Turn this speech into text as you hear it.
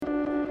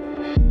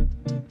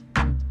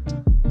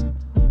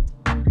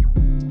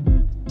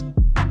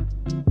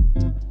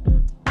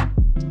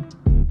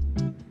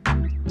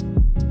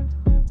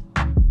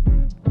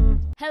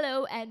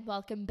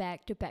welcome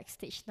back to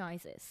Backstage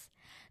Noises,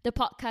 the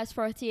podcast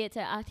for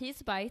theatre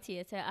artists by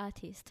theatre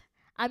artists.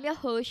 I'm your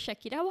host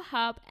Shakira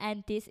Wahab,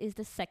 and this is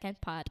the second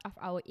part of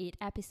our 8th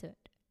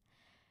episode.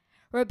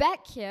 We're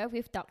back here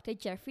with Dr.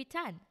 Jeffery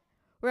Tan.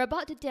 We're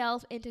about to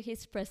delve into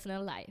his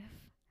personal life.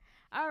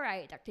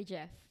 Alright, Dr.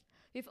 Jeff,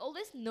 we've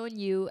always known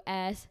you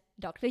as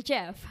Dr.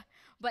 Jeff,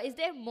 but is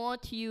there more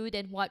to you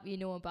than what we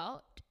know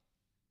about?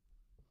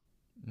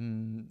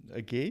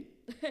 Again?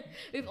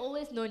 We've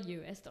always known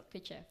you as Dr.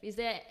 Jeff. Is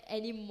there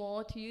any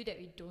more to you that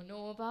we don't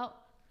know about?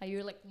 Are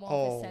you like more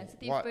of a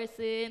sensitive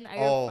person? Are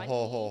you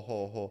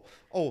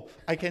funny?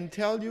 I can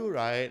tell you,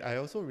 right? I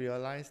also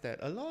realized that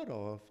a lot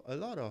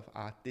of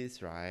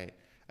artists, right?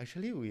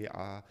 Actually, we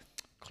are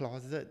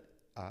closet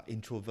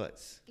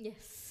introverts.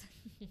 Yes.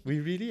 We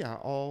really are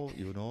all,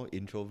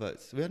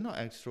 introverts. We are not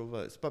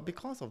extroverts, but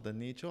because of the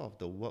nature of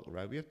the work,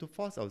 right? We have to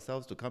force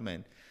ourselves to come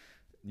and,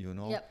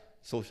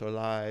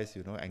 socialize,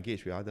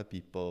 engage with other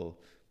people.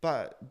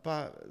 But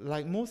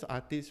like most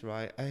artists,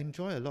 right, I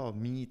enjoy a lot of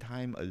me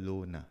time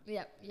alone.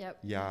 Yep.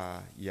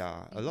 Yeah.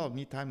 A lot of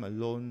me time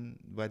alone,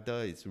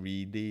 whether it's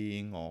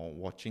reading or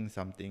watching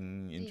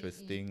something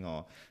interesting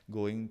or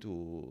going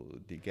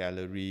to the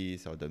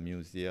galleries or the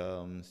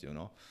museums,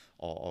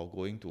 or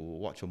going to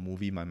watch a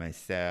movie by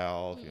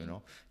myself,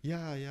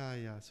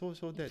 Yeah.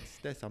 So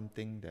that's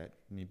something that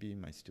maybe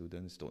my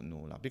students don't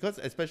know. Because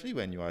especially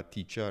when you are a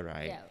teacher,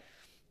 right? Yeah.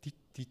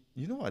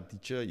 You know what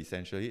teacher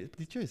essentially?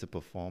 Teacher is a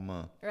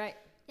performer. Right.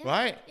 Yeah.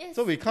 Right? Yes.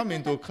 So we come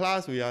into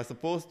class, we are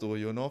supposed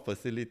to,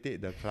 facilitate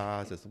the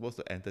class, we're supposed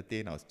to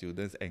entertain our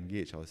students,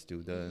 engage our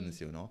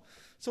students,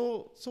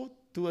 So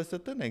to a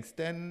certain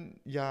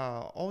extent,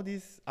 all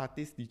these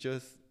artist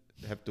teachers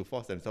have to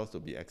force themselves to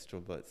be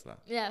extroverts.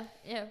 Yeah.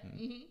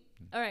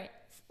 All right.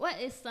 What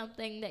is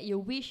something that you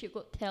wish you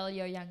could tell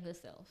your younger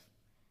self?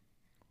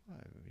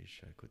 I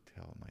wish I could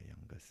tell my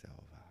younger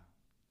self.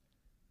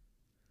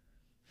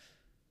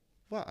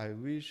 What I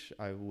wish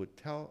I would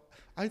tell,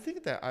 I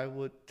think that I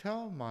would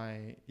tell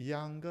my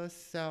younger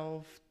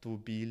self to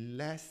be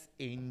less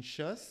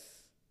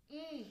anxious.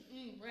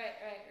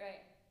 Right.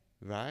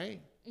 Right?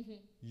 Mm-hmm.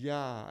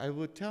 Yeah, I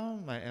would tell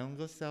my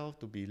younger self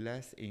to be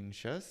less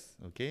anxious,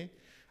 okay?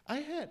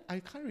 I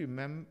can't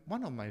remember,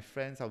 one of my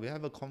friends, we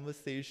have a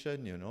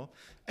conversation,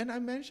 and I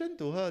mentioned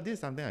to her, this is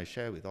something I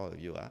share with all of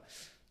you.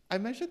 I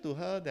mentioned to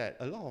her that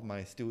a lot of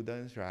my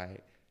students,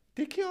 right,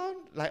 they keep on,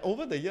 like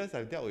over the years,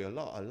 I've dealt with a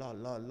lot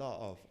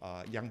of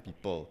young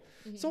people.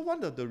 Mm-hmm. So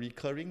one of the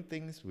recurring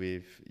things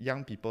with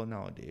young people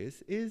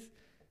nowadays is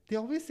they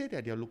always say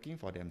that they're looking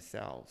for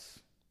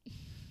themselves.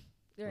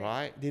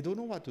 Right? They don't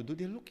know what to do.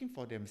 They're looking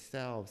for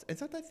themselves. And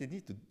sometimes they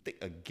need to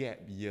take a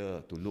gap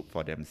year to look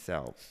for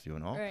themselves,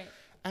 Right.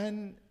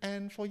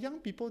 And for young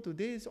people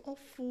today, it's all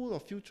full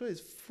of future, is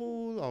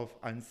full of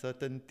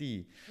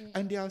uncertainty.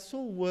 And they are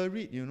so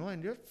worried,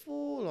 and they're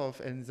full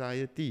of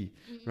anxiety,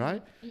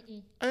 right?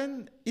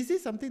 And is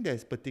this something that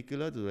is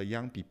particular to the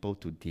young people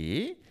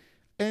today?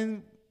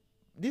 And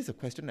this is a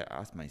question that I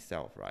ask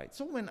myself, right?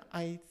 So when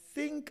I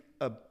think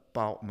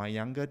about my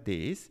younger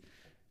days,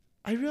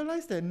 I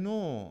realize that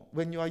no,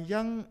 when you are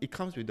young, it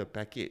comes with the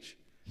package.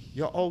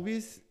 You're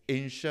always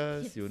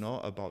anxious,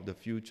 about the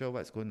future,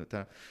 what's going to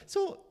turn.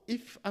 So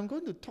if I'm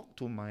going to talk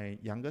to my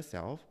younger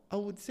self, I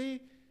would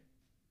say,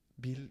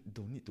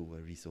 don't need to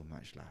worry so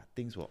much.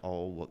 Things will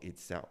all work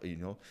itself,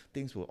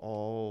 things will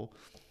all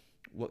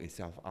work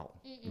itself out,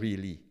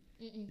 really.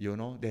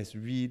 There's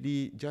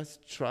really,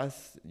 just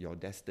trust your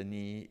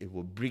destiny. It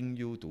will bring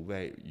you to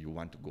where you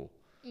want to go.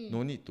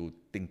 No need to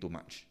think too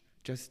much.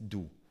 Just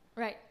do.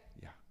 Right.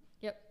 Yeah.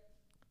 Yep.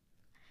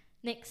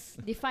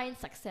 Next, define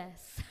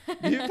success.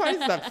 Define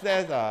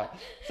success.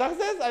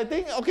 Success, I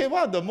think,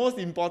 one of the most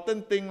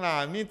important thing,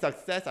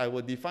 success, I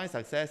would define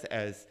success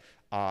as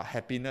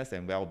happiness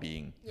and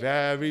well-being. Yep.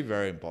 Very,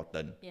 very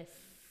important. Yes.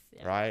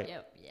 Yep. Right?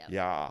 Yep.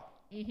 Yeah.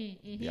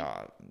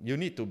 Yeah. You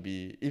need to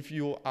be, if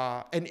you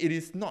are, and it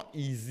is not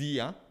easy.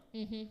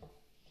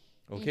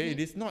 Okay, it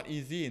is not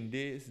easy in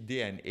this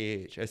day and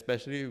age,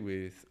 especially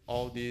with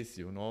all these,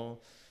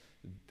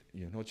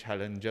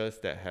 challenges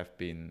that have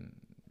been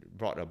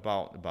brought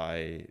about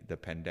by the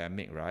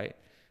pandemic, right?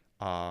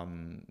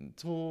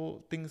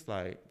 So things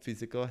like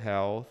physical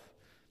health,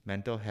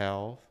 mental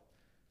health,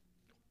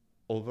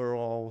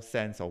 overall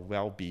sense of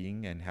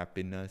well-being and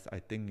happiness, I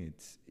think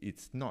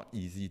it's not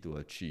easy to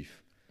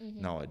achieve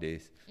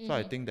nowadays. So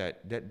I think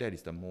that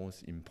is the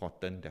most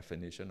important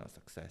definition of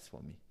success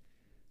for me.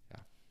 Yeah.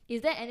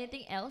 Is there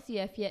anything else you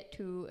have yet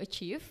to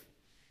achieve?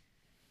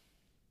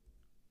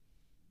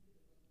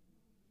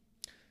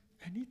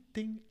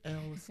 Anything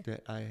else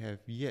that I have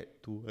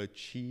yet to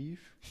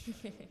achieve?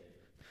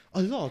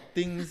 A lot of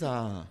things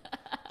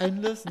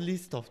endless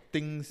list of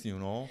things, Is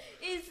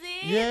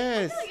it?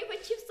 Yes. I feel like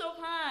you've achieved so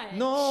much.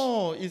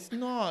 No, it's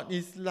not.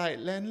 It's like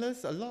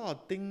endless, a lot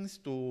of things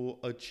to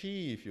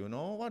achieve,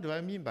 What do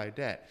I mean by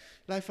that?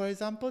 Like, for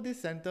example,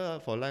 this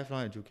Center for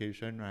Lifelong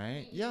Education,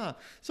 right? Yeah.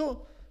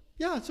 So,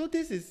 Yeah, so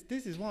this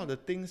is one of the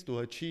things to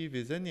achieve,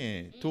 isn't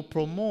it? To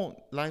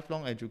promote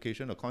lifelong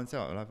education, the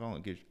concept of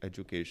lifelong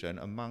education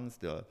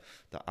amongst the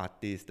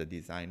artists, the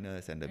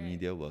designers, and the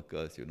media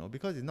workers,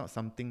 because it's not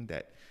something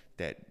that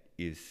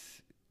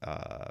is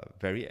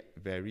very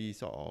very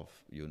sort of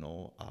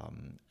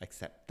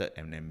accepted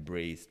and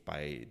embraced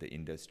by the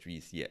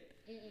industries yet,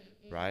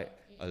 right?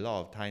 A lot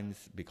of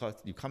times, because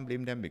you can't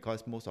blame them,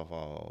 because most of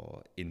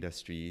our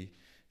industry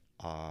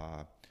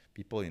are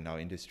people in our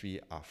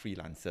industry are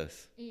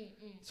freelancers.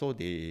 So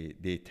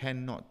they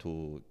tend not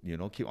to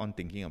keep on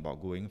thinking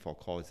about going for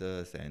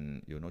courses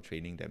and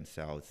training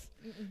themselves.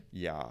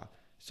 Yeah.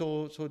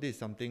 So this is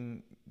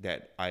something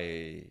that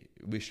I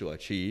wish to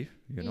achieve.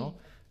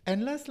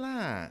 Endless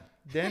lah.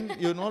 Then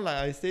like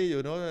I say,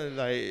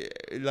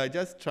 like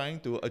just trying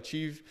to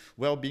achieve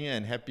well-being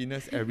and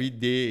happiness every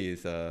day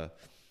is right.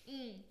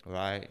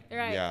 Right.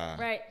 Yeah.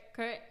 Right.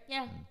 Correct.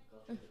 Yeah.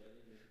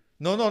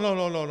 No. That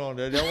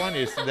one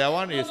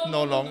is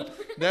no longer.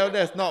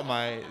 That's not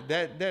my.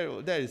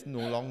 That is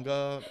no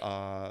longer.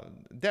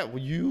 That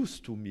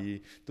used to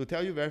be. To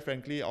tell you very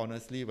frankly,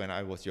 honestly, when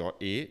I was your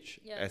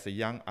age, as a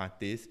young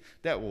artist,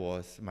 that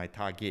was my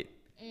target,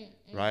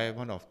 right?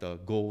 One of the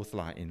goals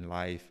lah in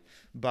life.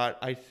 But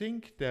I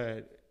think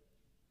that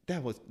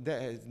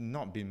has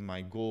not been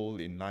my goal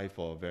in life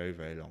for a very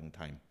very long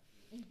time,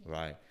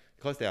 right?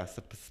 Because there are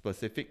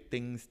specific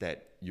things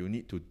that you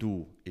need to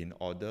do in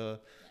order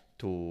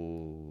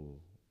to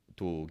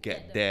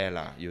get there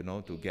lah,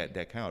 to get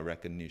that kind of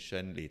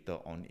recognition later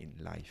on in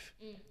life.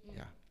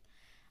 Yeah.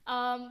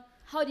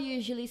 How do you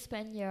usually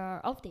spend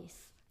your off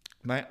days?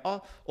 My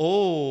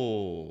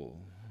Oh.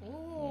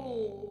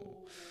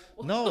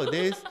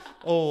 nowadays,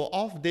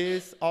 off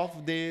days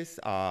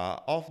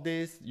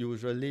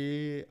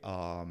usually.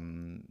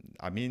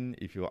 I mean,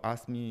 if you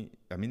ask me,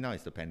 I mean now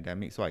it's the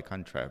pandemic, so I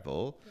can't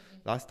travel.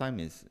 Last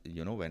time is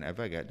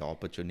whenever I get the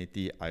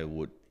opportunity, I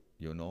would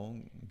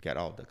get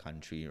out of the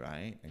country,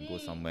 right, and go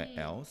somewhere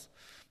else.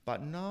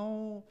 But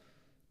now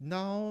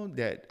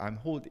that I'm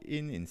holed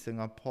in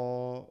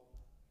Singapore,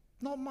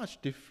 not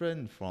much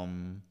different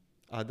from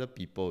other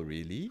people,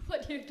 really.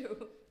 What do you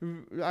do?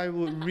 I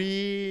would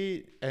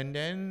read, and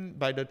then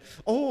by the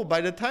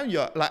time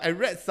you're like, I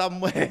read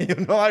somewhere,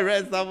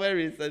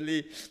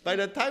 recently. By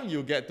the time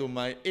you get to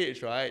my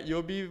age, right,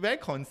 you'll be very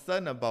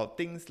concerned about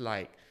things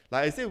like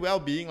I say,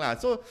 well-being lah.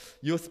 So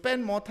you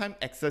spend more time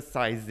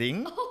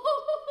exercising.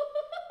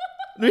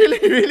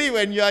 Really,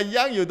 when you are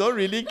young, you don't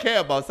really care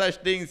about such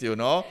things, You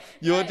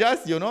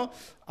just,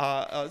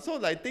 so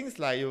like things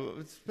like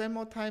you spend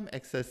more time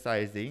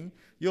exercising,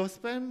 you'll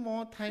spend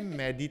more time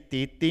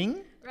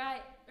meditating,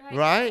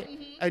 right?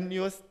 And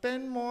you'll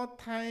spend more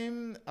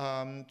time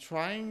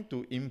trying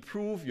to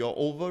improve your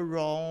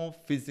overall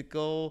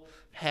physical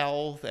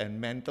health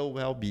and mental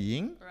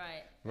well-being,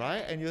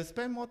 right? And you'll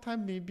spend more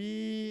time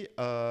maybe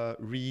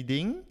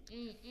reading.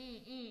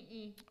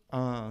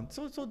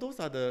 So those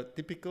are the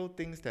typical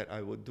things that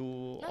I would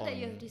do. Now that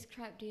you have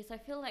described this, I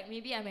feel like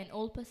maybe I'm an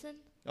old person.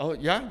 Oh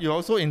yeah, you're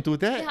also into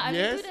that. Yeah, I'm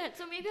yes. into that.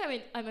 So maybe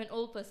I'm an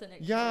old person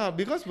actually. Yeah,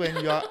 because when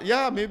you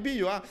are, maybe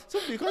you are. So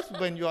because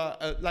when you are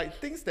like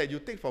things that you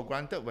take for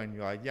granted when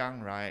you are young,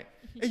 right?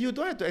 And you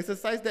don't have to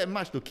exercise that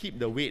much to keep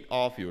the weight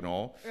off,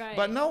 Right.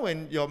 But now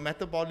when your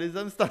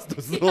metabolism starts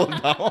to slow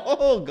down,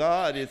 oh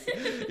God,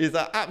 it's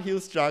an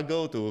uphill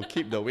struggle to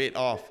keep the weight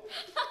off.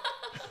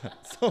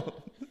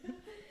 So.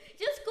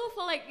 Just go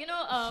for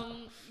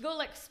go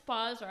like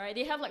spas, right?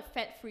 They have like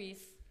fat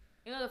freeze.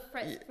 The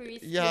fat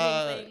freeze thing.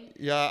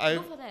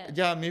 Go for that.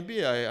 Yeah,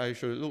 maybe I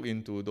should look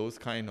into those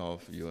kind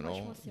of,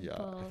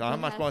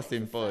 much more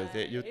simple, is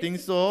it? You think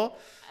so?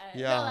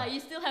 Yeah. You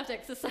still have to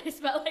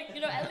exercise, but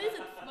at least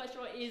it's much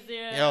more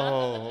easier.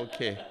 Oh,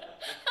 okay.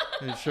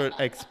 You should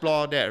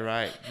explore that,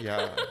 right?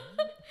 Yeah.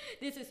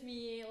 This is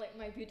me, like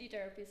my beauty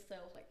therapist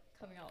self,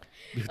 coming out.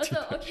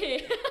 Also,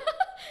 okay.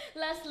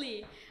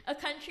 Lastly, a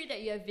country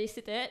that you have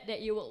visited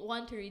that you would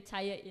want to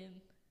retire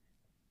in.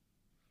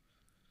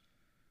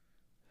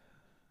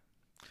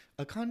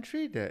 A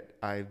country that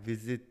I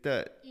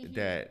visited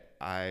that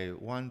I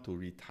want to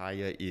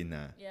retire in.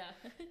 Yeah.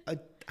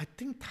 I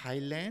think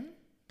Thailand.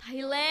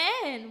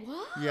 Thailand.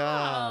 Wow.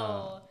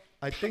 Yeah.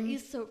 I think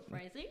it's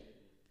surprising.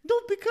 No,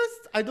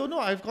 because I don't know.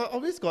 I've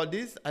always got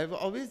this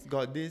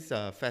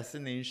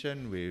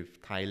fascination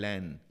with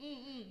Thailand.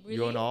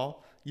 Really?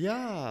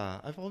 Yeah.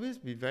 I've always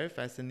been very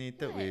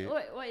fascinated with.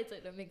 What is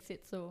it that makes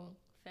it so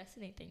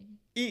fascinating?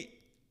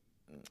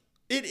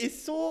 It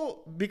is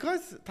so,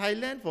 because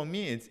Thailand for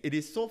me it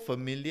is so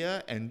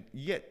familiar and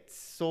yet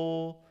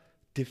so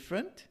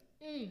different.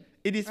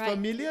 It is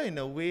familiar in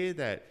a way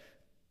that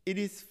it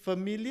is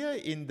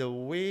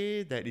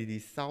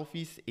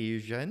Southeast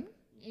Asian.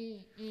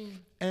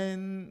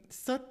 And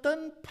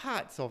certain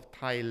parts of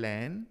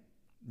Thailand,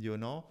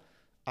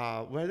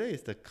 whether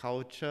it's the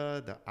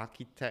culture, the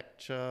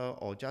architecture,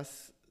 or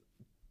just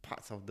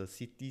parts of the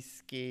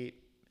cityscape,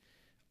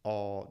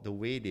 or the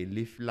way they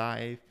live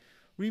life,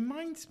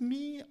 reminds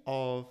me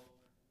of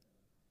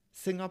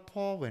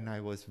Singapore when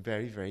I was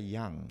very, very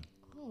young.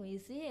 Oh,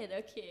 Is it?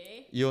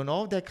 Okay. You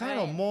know, that kind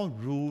of Right. more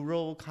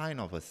rural kind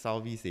of a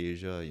Southeast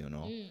Asia, you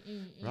know,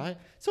 right?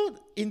 So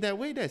in that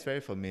way, that's very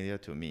familiar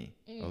to me,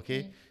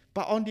 okay?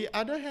 But on the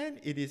other hand,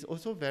 it is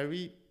also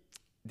very,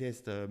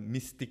 there's the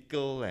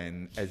mystical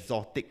and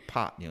exotic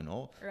part, you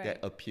know, Right. that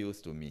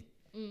appeals to me,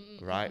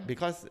 right?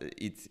 Because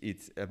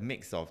it's a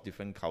mix of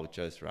different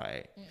cultures,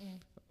 right?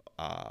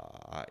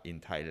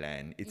 In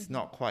Thailand, it's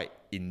not quite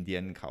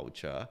Indian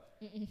culture,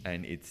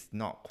 and it's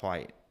not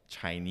quite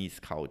Chinese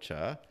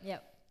culture,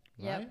 Yep.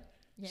 right?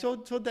 Yep.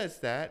 So that's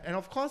that. And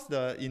of course,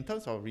 in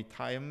terms of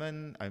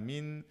retirement, I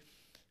mean,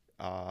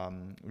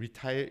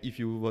 retire. If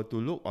you were to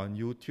look on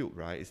YouTube,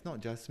 right, it's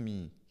not just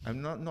me.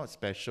 I'm not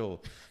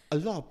special. A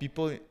lot of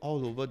people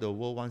all over the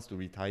world wants to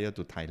retire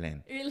to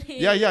Thailand.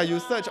 Really? Yeah. You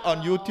search on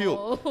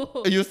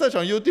YouTube. You search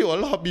on YouTube. A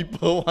lot of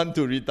people want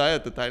to retire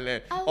to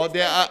Thailand, or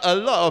there are a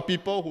lot of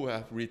people who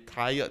have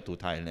retired to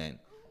Thailand.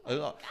 A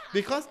lot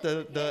because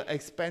the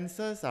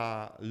expenses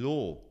are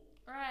low.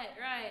 Right.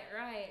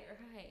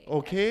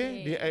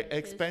 Okay, the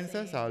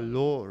expenses are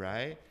low,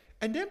 right?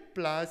 And then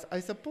plus, I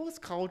suppose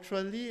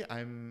culturally,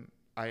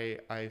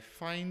 I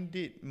find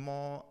it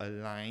more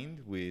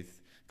aligned with,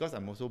 because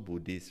I'm also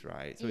Buddhist,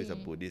 right? So it's a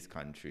Buddhist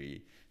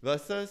country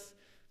versus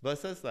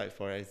like,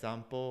 for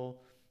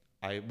example,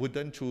 I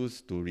wouldn't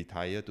choose to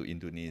retire to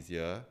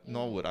Indonesia,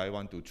 nor would I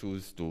want to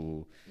choose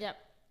to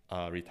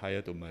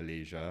retire to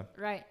Malaysia.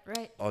 Right.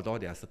 Although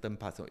there are certain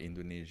parts of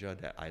Indonesia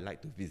that I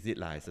like to visit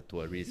as a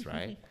tourist,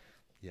 right?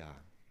 Yeah.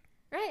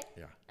 Right.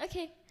 Yeah.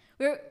 Okay.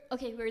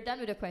 We're done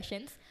with the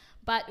questions,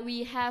 but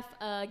we have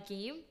a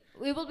game.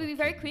 We will be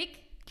very quick.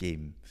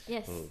 Game.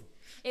 Yes. Oh,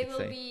 it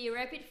will be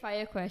rapid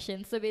fire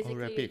questions. So basically,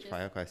 rapid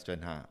fire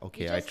question, huh?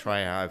 Okay, you I just- try.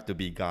 I have to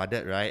be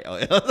guarded, right? Or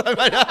else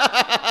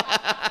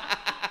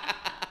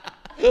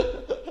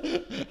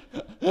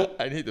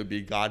I need to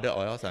be guarded,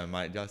 or else I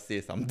might just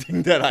say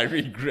something that I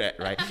regret,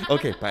 right?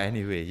 Okay, but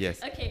anyway,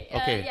 yes. Okay.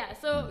 Okay. Yeah.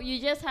 So you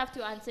just have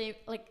to answer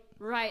like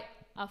right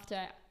after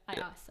I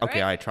ask.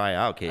 Okay, alright? I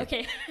try. Okay.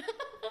 Okay.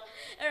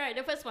 All right.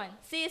 The first one.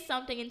 Say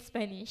something in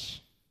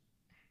Spanish.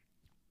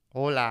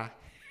 Hola.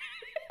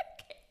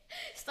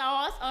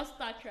 Star Wars or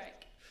Star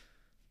Trek?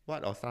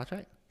 What, or Star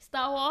Trek?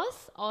 Star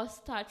Wars or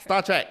Star Trek?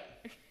 Star Trek.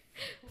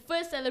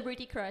 First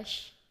celebrity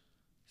crush.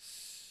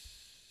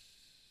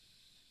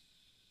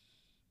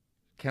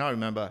 Cannot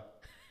remember.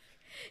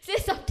 Say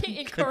something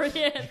in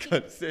Korean.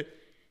 Say,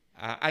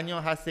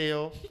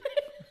 안녕하세요.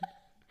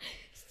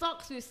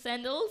 Socks with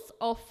sandals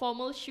or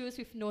formal shoes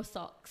with no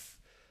socks?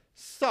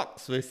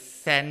 Socks with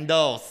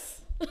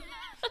sandals.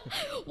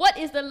 What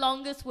is the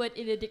longest word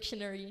in the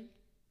dictionary?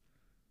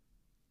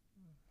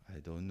 I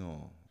don't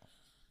know.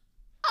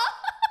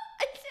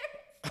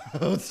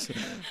 I'm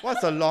serious.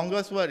 What's the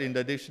longest word in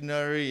the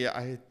dictionary?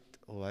 I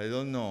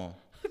don't know.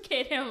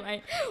 Okay, never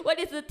mind. What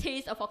is the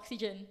taste of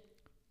oxygen?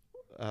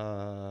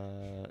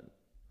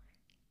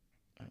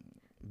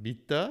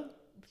 Bitter.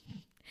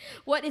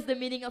 What is the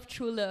meaning of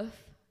true love?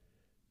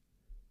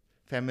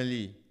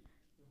 Family.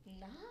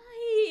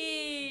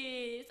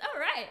 Nice. All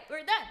right,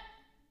 we're done.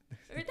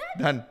 We're done.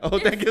 Done. Oh,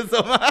 thank you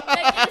so much.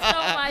 Thank you so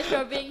much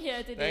for being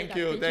here today. Thank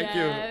you, Dr. thank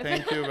you, Jeff.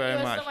 thank you It very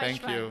was much. so much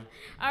Thank fun. you.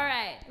 All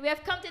right, we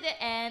have come to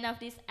the end of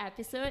this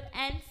episode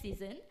and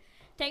season.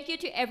 Thank you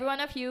to every one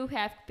of you who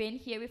have been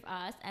here with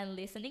us and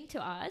listening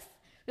to us.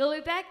 We'll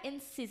be back in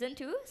season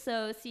 2,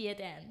 so see you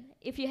then.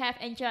 If you have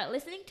enjoyed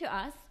listening to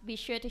us, be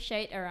sure to share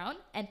it around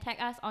and tag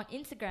us on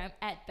Instagram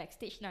at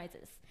Backstage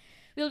Noises.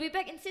 We'll be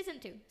back in season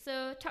 2,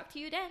 so talk to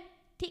you then.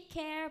 Take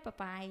care.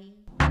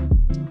 Bye-bye.